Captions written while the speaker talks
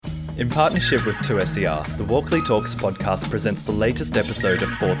In partnership with 2SER, the Walkley Talks podcast presents the latest episode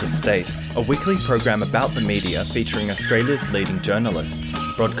of Fourth Estate, a weekly program about the media featuring Australia's leading journalists,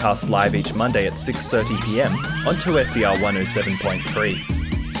 broadcast live each Monday at 6:30pm on 2SER 107.3.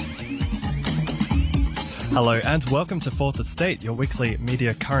 Hello and welcome to Fourth Estate, your weekly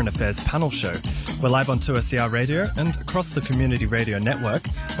media current affairs panel show. We're live on 2SER Radio and across the Community Radio Network.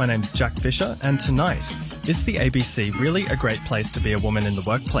 My name's Jack Fisher, and tonight, is the ABC really a great place to be a woman in the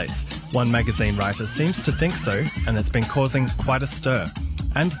workplace? One magazine writer seems to think so, and it's been causing quite a stir.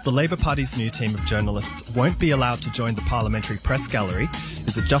 And the Labor Party's new team of journalists won't be allowed to join the Parliamentary Press Gallery.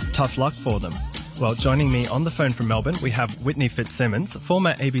 Is it just tough luck for them? Well, joining me on the phone from Melbourne, we have Whitney Fitzsimmons,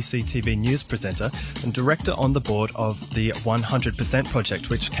 former ABC TV news presenter and director on the board of the 100%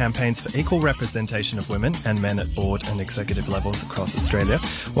 Project, which campaigns for equal representation of women and men at board and executive levels across Australia.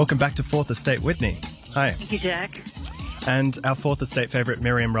 Welcome back to Fourth Estate, Whitney. Hi. Thank you, Jack. And our Fourth Estate favourite,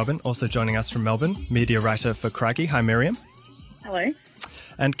 Miriam Robin, also joining us from Melbourne, media writer for Crikey. Hi, Miriam. Hello.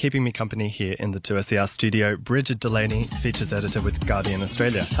 And keeping me company here in the 2SER studio, Bridget Delaney, features editor with Guardian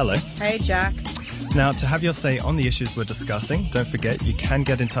Australia. Hello. Hey, Jack. Now, to have your say on the issues we're discussing, don't forget you can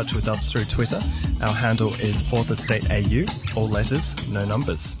get in touch with us through Twitter. Our handle is Fourth Estate AU, all letters, no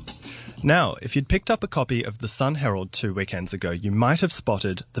numbers. Now, if you'd picked up a copy of the Sun Herald 2 weekends ago, you might have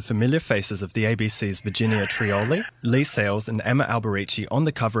spotted the familiar faces of the ABC's Virginia Trioli, Lee Sales and Emma Alberici on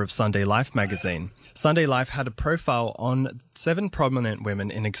the cover of Sunday Life magazine. Sunday Life had a profile on 7 prominent women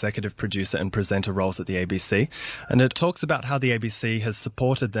in executive producer and presenter roles at the ABC, and it talks about how the ABC has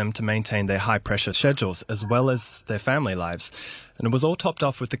supported them to maintain their high-pressure schedules as well as their family lives. And it was all topped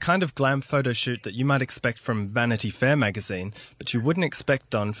off with the kind of glam photo shoot that you might expect from Vanity Fair magazine, but you wouldn't expect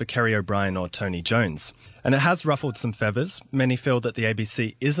done for Kerry O'Brien or Tony Jones. And it has ruffled some feathers. Many feel that the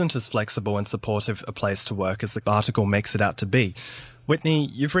ABC isn't as flexible and supportive a place to work as the article makes it out to be. Whitney,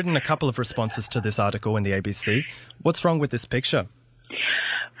 you've written a couple of responses to this article in the ABC. What's wrong with this picture?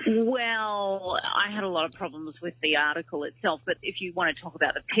 Well, I had a lot of problems with the article itself, but if you want to talk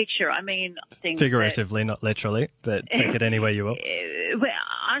about the picture, I mean... Figuratively, not literally, but take it any way you will. Well,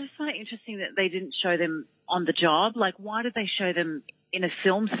 I just find it interesting that they didn't show them on the job. Like, why did they show them in a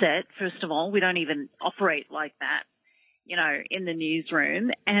film set, first of all? We don't even operate like that, you know, in the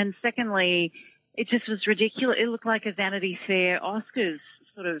newsroom. And secondly, it just was ridiculous. It looked like a Vanity Fair Oscars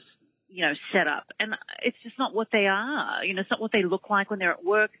sort of, you know, set up. And it's just not what they are. You know, it's not what they look like when they're at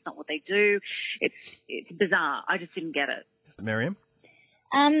work. It's not what they do. It's bizarre. I just didn't get it. Miriam?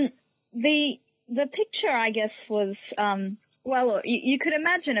 The picture, I guess, was, well, you could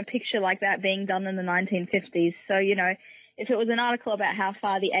imagine a picture like that being done in the 1950s. So, you know, if it was an article about how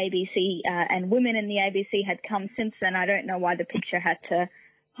far the ABC and women in the ABC had come since then, I don't know why the picture had to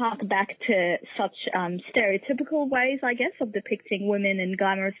hark back to such stereotypical ways, I guess, of depicting women in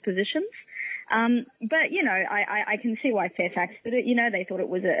glamorous positions. But, you know, I can see why Fairfax did it. You know, they thought it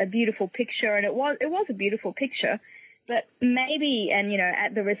was a beautiful picture, and it was a beautiful picture. But maybe, and, you know,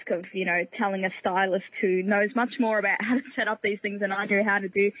 at the risk of, you know, telling a stylist who knows much more about how to set up these things than I do how to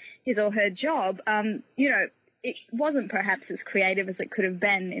do his or her job, you know, it wasn't perhaps as creative as it could have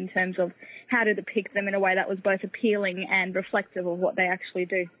been in terms of how to depict them in a way that was both appealing and reflective of what they actually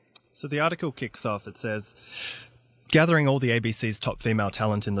do. So the article kicks off. It says, gathering all the ABC's top female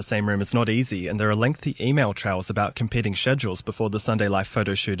talent in the same room is not easy, and there are lengthy email trails about competing schedules before the Sunday Life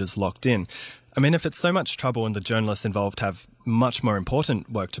photo shoot is locked in. I mean, if it's so much trouble and the journalists involved have much more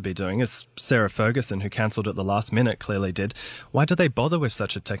important work to be doing, as Sarah Ferguson, who cancelled at the last minute, clearly did, why do they bother with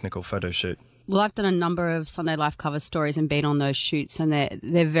such a technical photo shoot? Well, I've done a number of Sunday Life cover stories and been on those shoots, and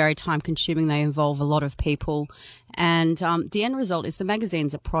they're very time-consuming. They involve a lot of people. And the end result is the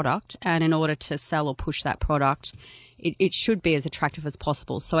magazine's a product, and in order to sell or push that product, it should be as attractive as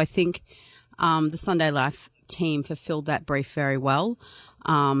possible. So I think the Sunday Life team fulfilled that brief very well.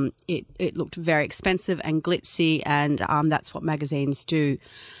 It looked very expensive and glitzy, and that's what magazines do.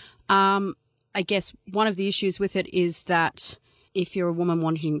 I guess one of the issues with it is that if you're a woman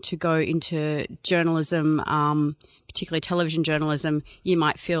wanting to go into journalism, particularly television journalism, you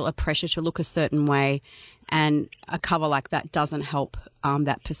might feel a pressure to look a certain way, and a cover like that doesn't help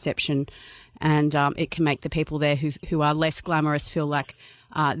that perception, and it can make the people there who are less glamorous feel like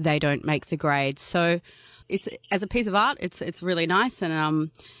they don't make the grade. So it's, as a piece of art, it's really nice,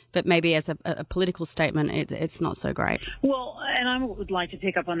 and but maybe as a political statement, it's not so great. Well, and I would like to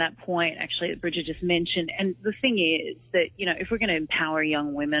pick up on that point, actually, that Bridget just mentioned. And the thing is that, you know, if we're going to empower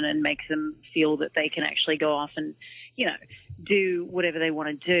young women and make them feel that they can actually go off and, you know, do whatever they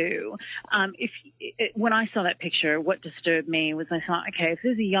want to do. When I saw that picture, what disturbed me was I thought, okay, if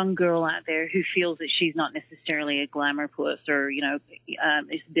there's a young girl out there who feels that she's not necessarily a glamour puss or, is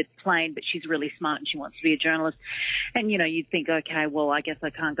a bit plain, but she's really smart and she wants to be a journalist, and, you'd think, okay, well, I guess I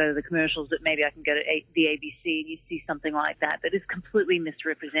can't go to the commercials, but maybe I can go to the ABC, and you see something like that is completely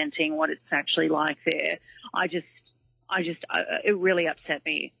misrepresenting what it's actually like there. It really upset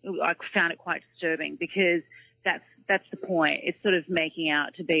me. I found it quite disturbing because that's the point. It's sort of making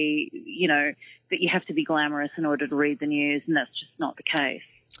out to be, that you have to be glamorous in order to read the news, and that's just not the case.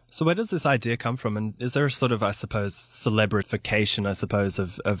 So where does this idea come from? And is there a sort of, I suppose, celebrification,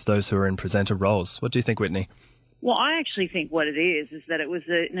 of those who are in presenter roles? What do you think, Whitney? Well, I actually think what it is that it was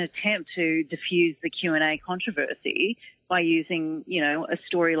an attempt to diffuse the Q&A controversy by using, a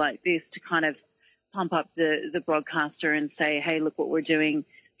story like this to kind of pump up the broadcaster and say, hey, look what we're doing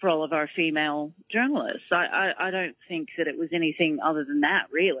for all of our female journalists. I don't think that it was anything other than that,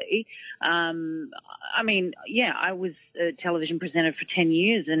 really. I was a television presenter for 10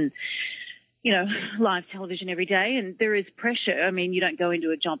 years and, live television every day, and there is pressure. I mean, you don't go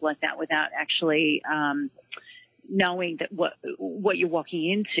into a job like that without actually knowing that what you're walking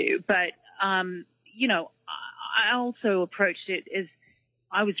into. But, I also approached it as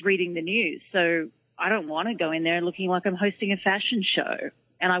I was reading the news, so I don't want to go in there looking like I'm hosting a fashion show.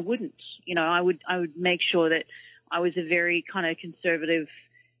 And I wouldn't, I would make sure that I was a very kind of conservative,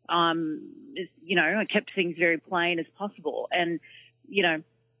 I kept things very plain as possible. And,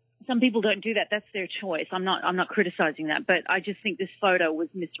 some people don't do that. That's their choice. I'm not criticizing that, but I just think this photo was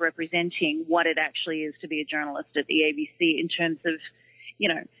misrepresenting what it actually is to be a journalist at the ABC in terms of,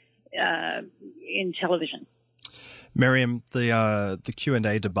 in television. Miriam, the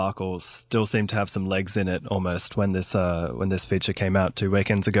Q&A debacle still seemed to have some legs in it almost when this feature came out 2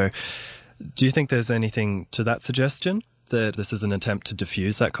 weekends ago. Do you think there's anything to that suggestion, that this is an attempt to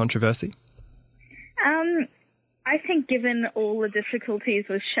diffuse that controversy? I think given all the difficulties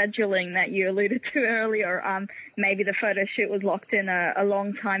with scheduling that you alluded to earlier, maybe the photo shoot was locked in a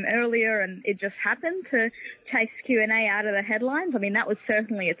long time earlier and it just happened to chase Q&A out of the headlines. I mean, that was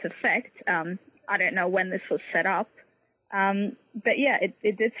certainly its effect. I don't know when this was set up. But yeah,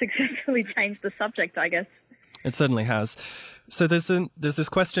 it did successfully change the subject, I guess. It certainly has. So there's this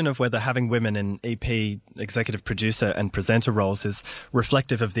question of whether having women in EP, executive producer and presenter roles is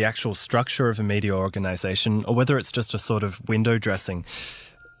reflective of the actual structure of a media organisation, or whether it's just a sort of window dressing.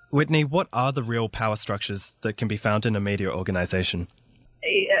 Whitney, what are the real power structures that can be found in a media organisation?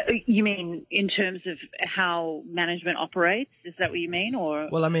 You mean in terms of how management operates? Is that what you mean? Or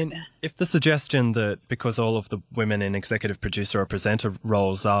well, I mean, if the suggestion that because all of the women in executive producer or presenter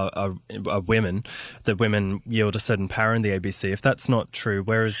roles are women, that women yield a certain power in the ABC, if that's not true,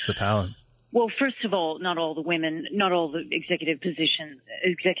 where is the power? Well, first of all, not all the executive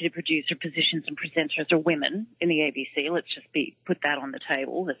producer positions and presenters are women in the ABC. Let's just put that on the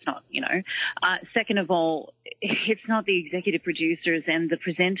table. That's not, Second of all, it's not the executive producers and the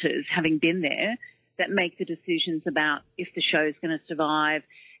presenters, having been there, that make the decisions about if the show's going to survive,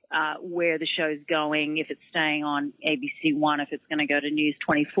 where the show's going, if it's staying on ABC One, if it's going to go to News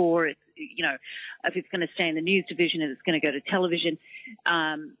 24, if it's going to stay in the news division, if it's going to go to television.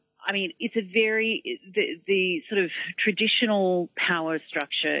 I mean, it's the sort of traditional power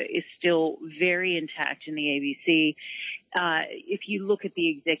structure is still very intact in the ABC. If you look at the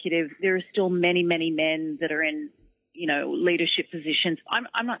executive, there are still many, many men that are in, leadership positions.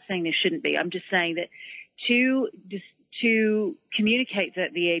 I'm not saying there shouldn't be. I'm just saying that to communicate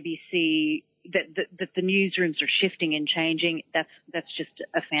that the ABC, that the newsrooms are shifting and changing, that's just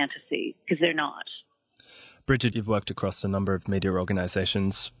a fantasy, because they're not. Bridget, you've worked across a number of media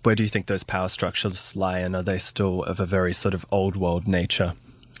organisations. Where do you think those power structures lie, and are they still of a very sort of old world nature?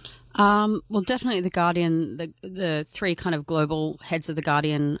 Well, definitely The Guardian, the three kind of global heads of The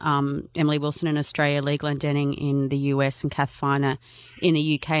Guardian, Emily Wilson in Australia, Lee Glendenning in the US, and Kath Finer in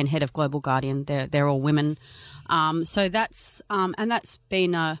the UK, and head of Global Guardian. They're all women. So that's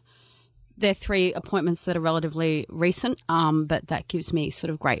been they're three appointments that are relatively recent, but that gives me sort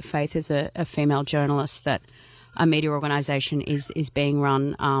of great faith as a female journalist that a media organisation is being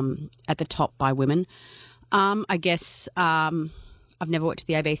run at the top by women. I guess I've never worked at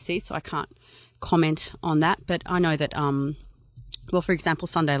the ABC, so I can't comment on that, but I know that, for example,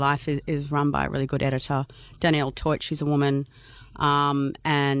 Sunday Life is run by a really good editor, Danielle Teutsch, who's a woman,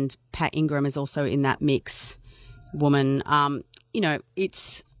 and Pat Ingram is also in that mix, woman.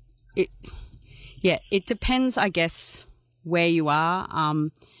 It depends, I guess, where you are.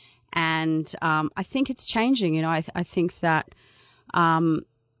 And I think it's changing. I think that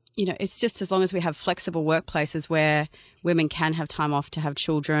it's just as long as we have flexible workplaces where women can have time off to have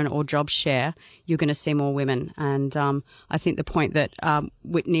children or job share, you're going to see more women. And I think the point that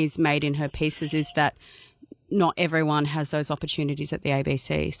Whitney's made in her pieces is that not everyone has those opportunities at the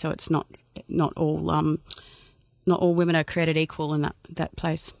ABC. So it's not all women are created equal in that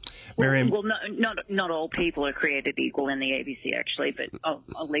place. Miriam? Well, not all people are created equal in the ABC, actually, but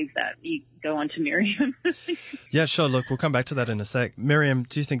I'll leave that. You go on to Miriam. Yeah, sure. Look, we'll come back to that in a sec. Miriam,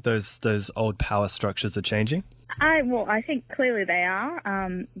 do you think those old power structures are changing? I think clearly they are,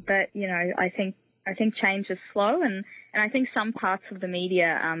 but I think change is slow, and I think some parts of the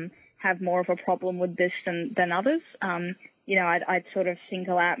media have more of a problem with this than others. I'd sort of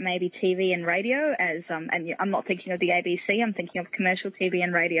single out maybe TV and radio as, and I'm not thinking of the ABC, I'm thinking of commercial TV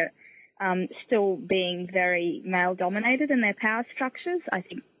and radio, still being very male-dominated in their power structures. I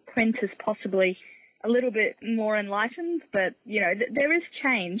think print is possibly a little bit more enlightened, but, there is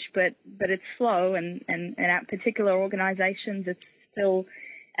change, but it's slow, and at particular organisations, it's still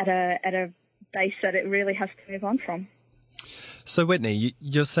at a base that it really has to move on from. So, Whitney,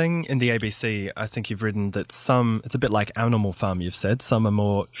 you're saying in the ABC, I think you've written that it's a bit like Animal Farm, you've said. Some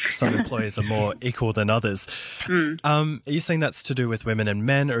employees are more equal than others. Are you saying that's to do with women and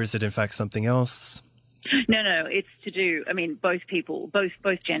men, or is it in fact something else? No, it's to do, both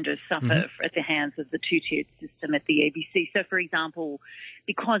genders suffer at the hands of the two-tiered system at the ABC. So, for example,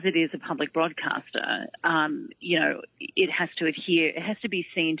 because it is a public broadcaster, it has to be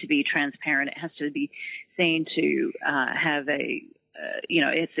seen to be transparent. It has to be seen to have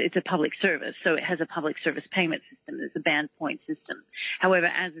it's a public service, so it has a public service payment system. There's a band point system. However,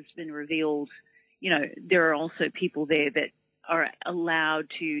 as it's been revealed, there are also people there that are allowed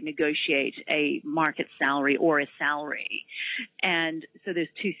to negotiate a market salary or a salary. And so there's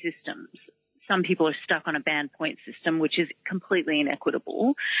two systems. Some people are stuck on a band point system, which is completely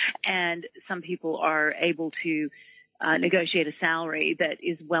inequitable, and some people are able to negotiate a salary that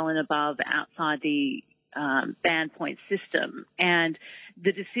is well and above outside the band point system. And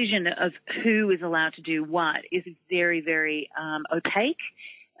the decision of who is allowed to do what is very, very opaque.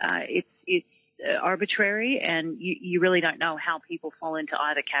 It's arbitrary, and you really don't know how people fall into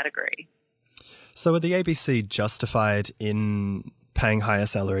either category. So are the ABC justified in paying higher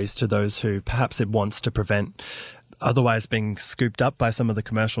salaries to those who perhaps it wants to prevent otherwise being scooped up by some of the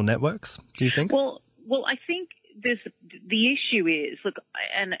commercial networks, do you think? Well, I think the issue is, look,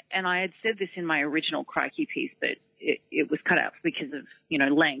 and I had said this in my original Crikey piece, but it was cut out because of,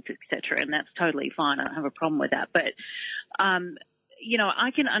 length, etc., and that's totally fine. I don't have a problem with that. But, I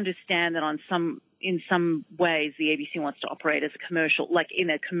can understand that in some ways the ABC wants to operate as a commercial, like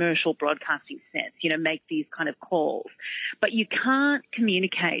in a commercial broadcasting sense, make these kind of calls. But you can't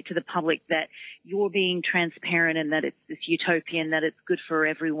communicate to the public that you're being transparent and that it's this utopian, that it's good for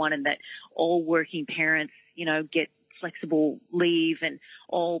everyone and that all working parents, get flexible leave and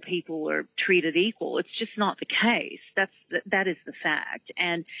all people are treated equal. It's just not the case. That is the fact.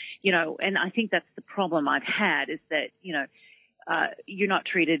 And, and I think that's the problem I've had is that, you're not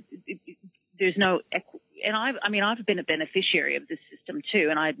treated, there's no, and I've been a beneficiary of this system too,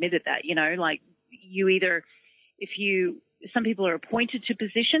 and I admitted that, some people are appointed to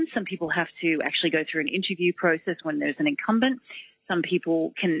positions, some people have to actually go through an interview process when there's an incumbent, some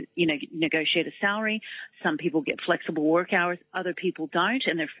people can, negotiate a salary, some people get flexible work hours, other people don't,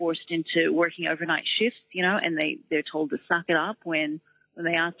 and they're forced into working overnight shifts, and they're told to suck it up when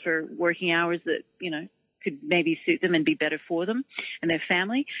they ask for working hours that, could maybe suit them and be better for them and their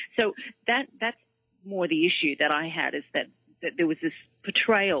family. So that's more the issue that I had, is that there was this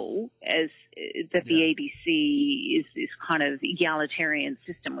portrayal as that the ABC is this kind of egalitarian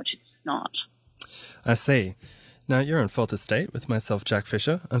system, which it's not. I see. Now, you're on Fourth Estate with myself, Jack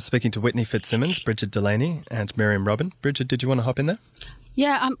Fisher. I'm speaking to Whitney Fitzsimmons, Bridget Delaney and Miriam Robin. Bridget, did you want to hop in there?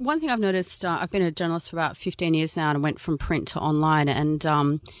 Yeah, one thing I've noticed, I've been a journalist for about 15 years now and went from print to online,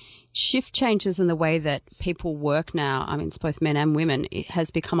 and shift changes in the way that people work now, it's both men and women, it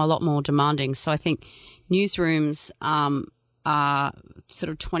has become a lot more demanding. So I think newsrooms are sort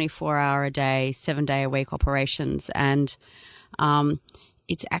of 24-hour-a-day, 7-day-a-week operations, and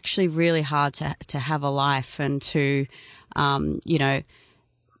it's actually really hard to have a life and to,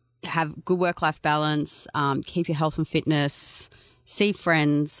 have good work-life balance, keep your health and fitness, see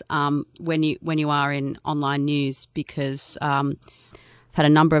friends when you are in online news, because I've had a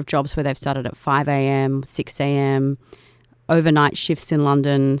number of jobs where they've started at 5 a.m., 6 a.m., overnight shifts in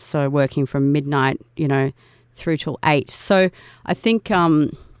London, so working from midnight, through till 8. So I think, a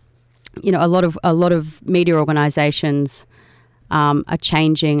lot of media organisations are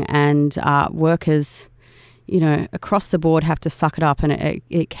changing, and workers, across the board have to suck it up, and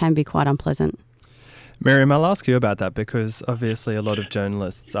it can be quite unpleasant. Miriam, I'll ask you about that because obviously a lot of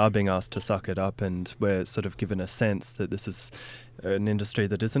journalists are being asked to suck it up, and we're sort of given a sense that this is an industry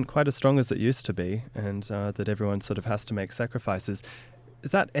that isn't quite as strong as it used to be, and that everyone sort of has to make sacrifices. Is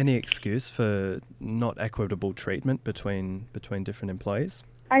that any excuse for not equitable treatment between different employees?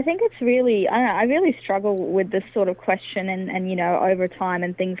 I think it's really, I really struggle with this sort of question and overtime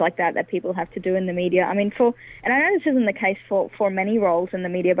and things like that people have to do in the media. I mean, and I know this isn't the case for many roles in the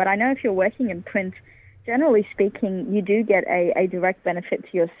media, but I know if you're working in print, generally speaking, you do get a direct benefit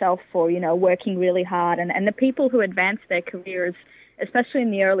to yourself for, working really hard. And the people who advance their careers, especially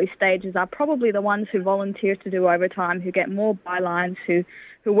in the early stages, are probably the ones who volunteer to do overtime, who get more bylines, who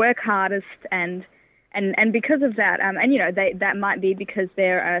work hardest. And because of that, that might be because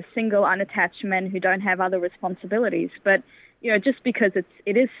they're a single, unattached men who don't have other responsibilities. But, just because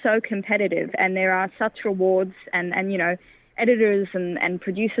it is so competitive and there are such rewards and editors and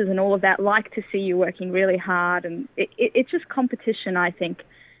producers and all of that like to see you working really hard, and it's just competition, I think,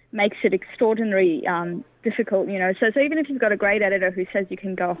 makes it extraordinarily difficult. So even if you've got a great editor who says you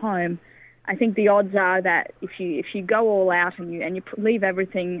can go home, I think the odds are that if you go all out and you leave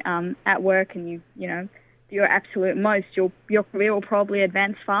everything at work and you do your absolute most, your career will probably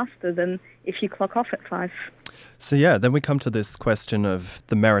advance faster than if you clock off at 5. So then we come to this question of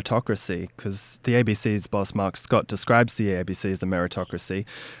the meritocracy, because the ABC's boss Mark Scott describes the ABC as a meritocracy.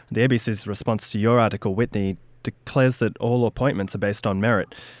 The ABC's response to your article, Whitney, declares that all appointments are based on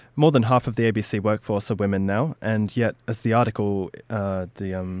merit. More than half of the ABC workforce are women now, and yet, as the article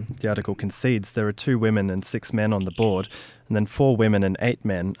concedes, there are 2 women and 6 men on the board, and then 4 women and 8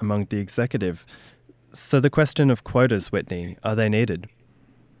 men among the executive. So the question of quotas, Whitney, are they needed?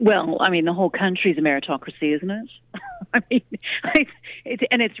 Well, I mean, the whole country's a meritocracy, isn't it? I mean,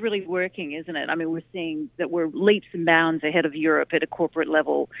 it's really working, isn't it? I mean, we're seeing that we're leaps and bounds ahead of Europe at a corporate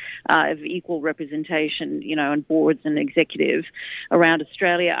level of equal representation, on boards and executive around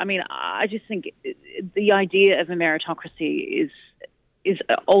Australia. I mean, I just think the idea of a meritocracy is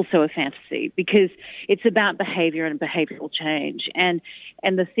also a fantasy because it's about behaviour and behavioural change. And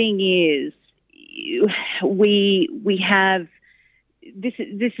the thing is, we have. This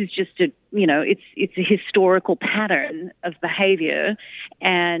is just it's a historical pattern of behaviour,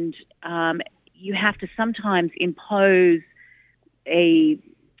 and you have to sometimes impose a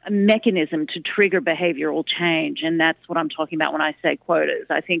mechanism to trigger behavioural change, and that's what I'm talking about when I say quotas.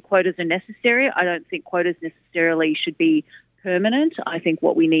 I think quotas are necessary. I don't think quotas necessarily should be permanent. I think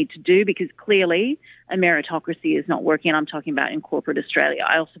what we need to do, because clearly a meritocracy is not working, and I'm talking about in corporate Australia.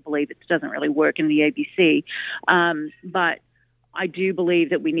 I also believe it doesn't really work in the ABC, but I do believe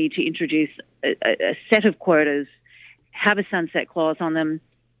that we need to introduce a set of quotas, have a sunset clause on them.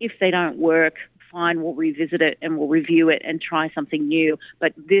 If they don't work, fine, we'll revisit it and we'll review it and try something new.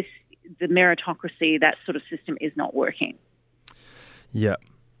 But the meritocracy, that sort of system is not working. Yeah.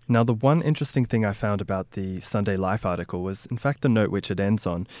 Now, the one interesting thing I found about the Sunday Life article was, in fact, the note which it ends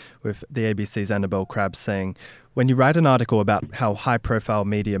on, with the ABC's Annabelle Crabb saying, when you write an article about how high-profile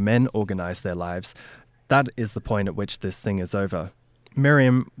media men organise their lives, that is the point at which this thing is over.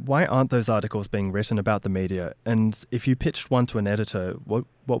 Miriam, why aren't those articles being written about the media? And if you pitched one to an editor, what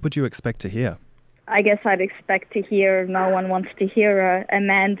would you expect to hear? I guess I'd expect to hear no one wants to hear a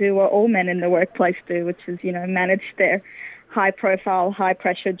man do what all men in the workplace do, which is, manage their high-profile,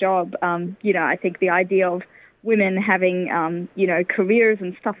 high-pressure job. I think the idea of women having, careers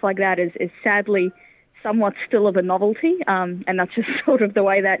and stuff like that is sadly somewhat still of a novelty, and that's just sort of the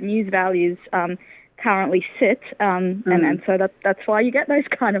way that news values currently sit, and so that's why you get those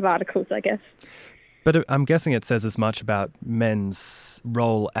kind of articles, I guess. But I'm guessing it says as much about men's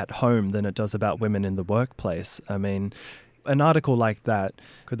role at home than it does about women in the workplace. I mean, an article like that,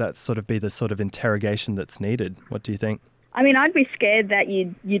 could that sort of be the sort of interrogation that's needed? What do you think? I mean, I'd be scared that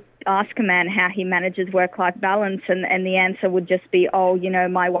you'd ask a man how he manages work-life balance, and the answer would just be,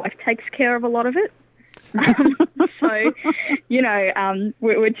 my wife takes care of a lot of it. So,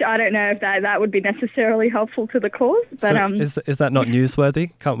 which I don't know if that would be necessarily helpful to the cause. But so is that not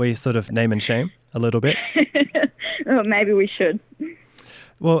newsworthy? Can't we sort of name and shame a little bit? Well, maybe we should.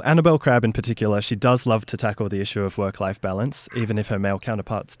 Well, Annabelle Crabb in particular, she does love to tackle the issue of work-life balance, even if her male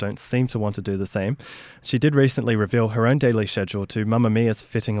counterparts don't seem to want to do the same. She did recently reveal her own daily schedule to Mamamia's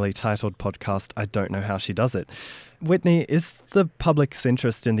fittingly titled podcast, I Don't Know How She Does It. Whitney, is the public's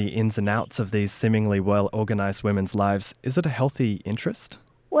interest in the ins and outs of these seemingly well-organised women's lives, is it a healthy interest?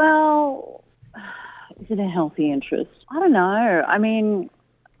 Well, is it a healthy interest? I don't know. I mean,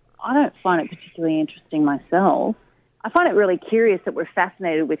 I don't find it particularly interesting myself. I find it really curious that we're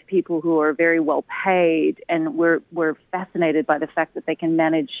fascinated with people who are very well paid, and we're fascinated by the fact that they can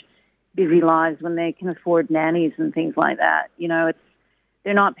manage busy lives when they can afford nannies and things like that. You know,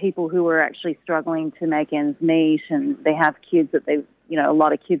 they're not people who are actually struggling to make ends meet, and they have kids that a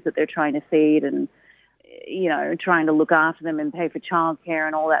lot of kids that they're trying to feed, and trying to look after them and pay for childcare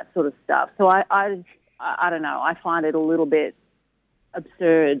and all that sort of stuff. So I don't know. I find it a little bit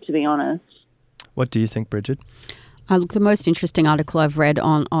absurd, to be honest. What do you think, Bridget? Look, the most interesting article I've read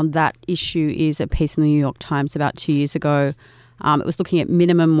on that issue is a piece in the New York Times about 2 years ago. It was looking at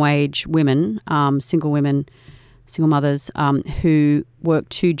minimum wage women, single mothers who work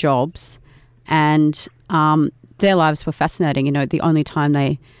 2 jobs, and their lives were fascinating. You know, the only time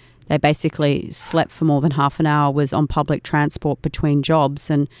they basically slept for more than half an hour was on public transport between jobs,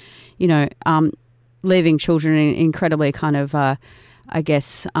 and, leaving children in incredibly kind of,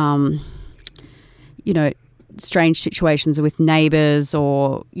 strange situations with neighbours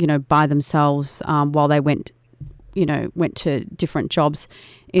or, by themselves while they went to different jobs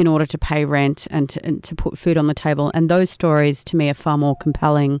in order to pay rent and to put food on the table. And those stories to me are far more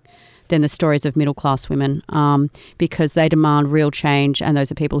compelling than the stories of middle-class women because they demand real change, and those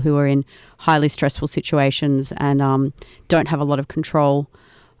are people who are in highly stressful situations and don't have a lot of control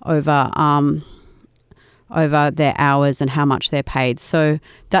over their hours and how much they're paid. So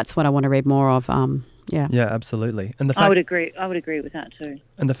that's what I want to read more of. Yeah, absolutely. And I would agree with that too.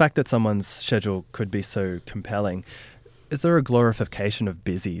 And the fact that someone's schedule could be so compelling, is there a glorification of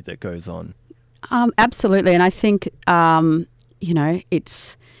busy that goes on? Absolutely. And I think,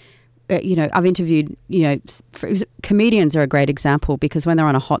 it's, I've interviewed, comedians are a great example because when they're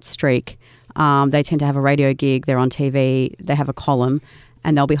on a hot streak, they tend to have a radio gig, they're on TV, they have a column,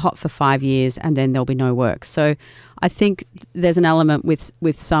 and they'll be hot for 5 years and then there'll be no work. So I think there's an element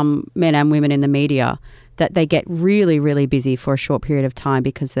with some men and women in the media that they get really, really busy for a short period of time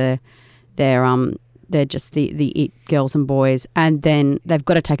because they're just the it girls and boys, and then they've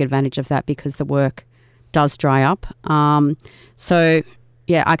got to take advantage of that because the work does dry up. So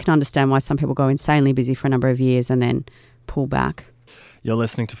yeah, I can understand why some people go insanely busy for a number of years and then pull back. You're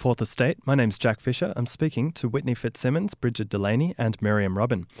listening to Fourth Estate. My name's Jack Fisher. I'm speaking to Whitney Fitzsimmons, Bridget Delaney and Miriam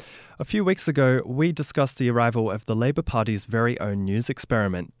Robin. A few weeks ago, we discussed the arrival of the Labor Party's very own news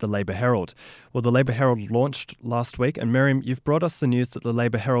experiment, the Labor Herald. Well, the Labor Herald launched last week, and Miriam, you've brought us the news that the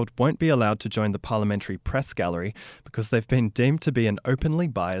Labor Herald won't be allowed to join the Parliamentary Press Gallery because they've been deemed to be an openly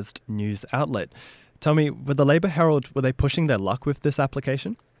biased news outlet. Tell me, with the Labor Herald, were they pushing their luck with this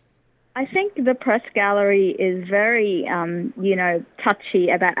application? I think the press gallery is very, touchy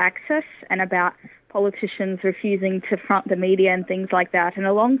about access and about politicians refusing to front the media and things like that. And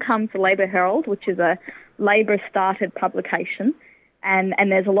along comes the Labor Herald, which is a Labor-started publication. And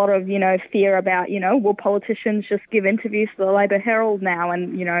there's a lot of, fear about, will politicians just give interviews to the Labor Herald now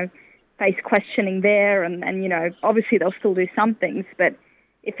and, face questioning there? And obviously they'll still do some things. But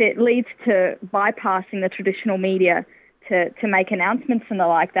if it leads to bypassing the traditional media to make announcements and the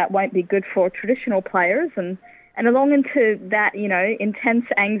like, that won't be good for traditional players. And along into that, intense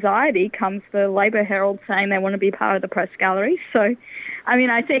anxiety comes the Labor Herald saying they want to be part of the press gallery. So,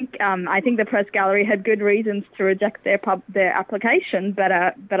 I think the press gallery had good reasons to reject their application, but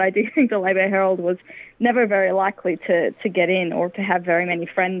I do think the Labor Herald was never very likely to get in or to have very many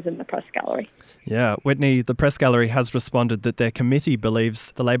friends in the press gallery. Yeah, Whitney, the press gallery has responded that their committee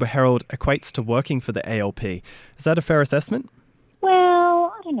believes the Labor Herald equates to working for the ALP. Is that a fair assessment?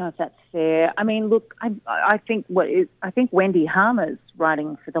 Well, I don't know if that's fair. Look, I think Wendy Harmer's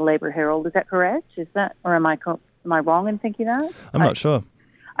writing for the Labor Herald. Is that correct? Is that, or am I wrong in thinking that? I'm not sure.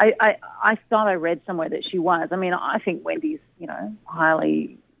 I thought I read somewhere that she was. I think Wendy's,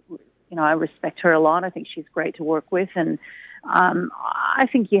 highly, I respect her a lot. I think she's great to work with, and I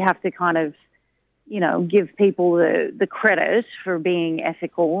think you have to kind of, give people the credit for being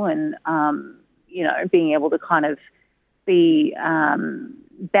ethical and, being able to kind of be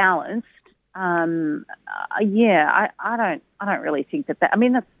balanced. I don't really think that.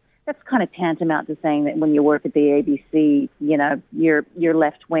 That's kind of tantamount to saying that when you work at the ABC, you're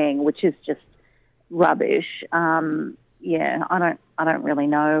left wing, which is just rubbish. I don't really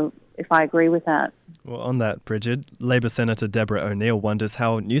know if I agree with that. Well, on that, Bridget, Labor Senator Deborah O'Neill wonders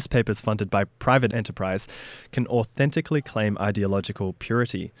how newspapers funded by private enterprise can authentically claim ideological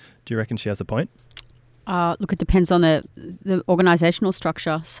purity. Do you reckon she has a point? Look, it depends on the organisational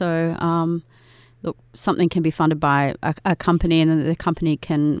structure. So, something can be funded by a company, and then the company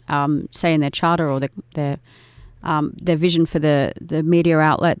can say in their charter or their vision for the media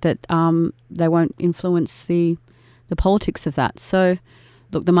outlet that they won't influence the politics of that. So,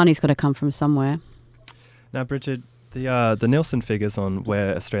 look, the money's got to come from somewhere. Now, Bridget, The Nielsen figures on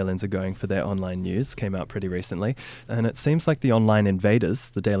where Australians are going for their online news came out pretty recently, and it seems like the online invaders,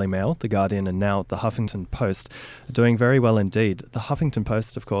 the Daily Mail, the Guardian, and now the Huffington Post, are doing very well indeed. The Huffington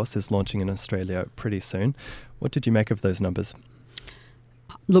Post, of course, is launching in Australia pretty soon. What did you make of those numbers?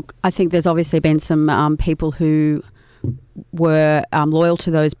 Look, I think there's obviously been some people who were loyal to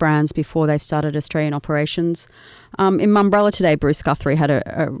those brands before they started Australian operations. In Mumbrella today, Bruce Guthrie had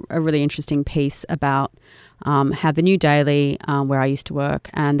a really interesting piece about how the New Daily, where I used to work,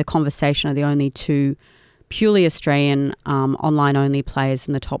 and The Conversation are the only two purely Australian online-only players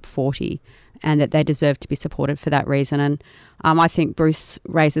in the top 40, and that they deserve to be supported for that reason. And I think Bruce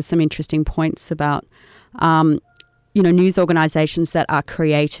raises some interesting points about, news organisations that are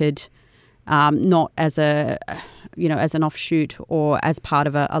created not as as an offshoot or as part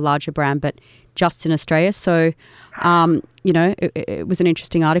of a larger brand, but just in Australia. So, it was an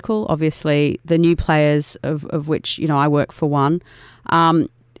interesting article. Obviously, the new players, of which, I work for one,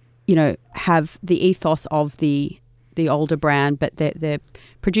 have the ethos of the older brand, but they're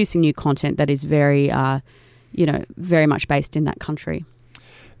producing new content that is very, very much based in that country.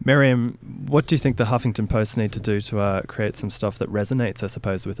 Miriam, what do you think the Huffington Post need to do to create some stuff that resonates, I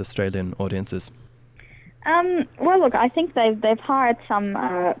suppose, with Australian audiences? Well, look, I think they've hired some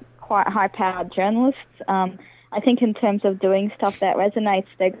quite high-powered journalists. I think in terms of doing stuff that resonates,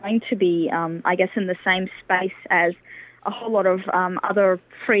 they're going to be, in the same space as a whole lot of other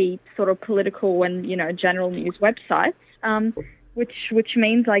free sort of political and, general news websites, which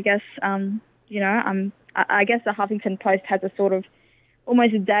means, I guess the Huffington Post has a sort of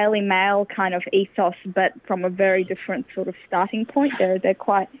almost a Daily Mail kind of ethos, but from a very different sort of starting point. They're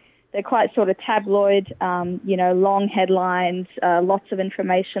quite sort of tabloid, long headlines, lots of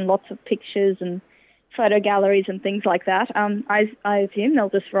information, lots of pictures and photo galleries and things like that. I assume they'll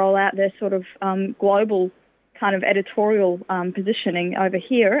just roll out their sort of global kind of editorial positioning over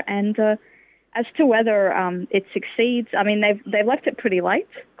here. And as to whether it succeeds, I mean, they've left it pretty late.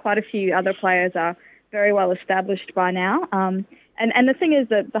 Quite a few other players are very well established by now. And the thing is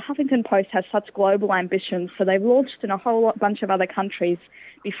that the Huffington Post has such global ambitions, so they've launched in a whole bunch of other countries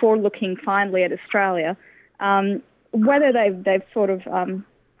before looking finally at Australia. Whether they've sort of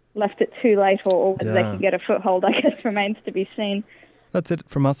left it too late or whether they can get a foothold, I guess, remains to be seen. That's it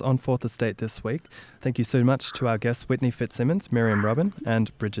from us on Fourth Estate this week. Thank you so much to our guests Whitney Fitzsimmons, Miriam Robin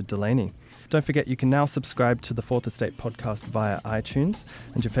and Bridget Delaney. Don't forget you can now subscribe to the Fourth Estate podcast via iTunes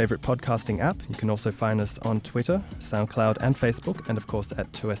and your favourite podcasting app. You can also find us on Twitter, SoundCloud and Facebook, and of course at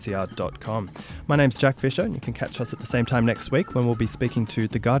 2ser.com. My name's Jack Fisher and you can catch us at the same time next week when we'll be speaking to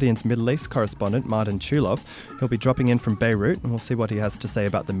The Guardian's Middle East correspondent Martin Chulov. He'll be dropping in from Beirut and we'll see what he has to say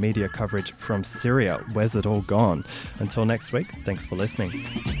about the media coverage from Syria. Where's it all gone? Until next week, thanks for listening.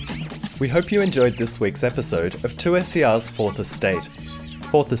 We hope you enjoyed this week's episode of 2SER's Fourth Estate.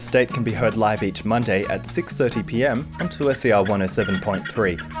 Fourth Estate can be heard live each Monday at 6:30pm on 2SER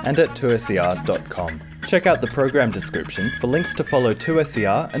 107.3 and at 2ser.com. Check out the program description for links to follow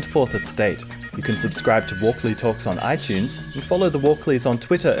 2SER and Fourth Estate. You can subscribe to Walkley Talks on iTunes and follow the Walkleys on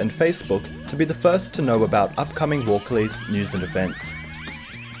Twitter and Facebook to be the first to know about upcoming Walkleys news and events.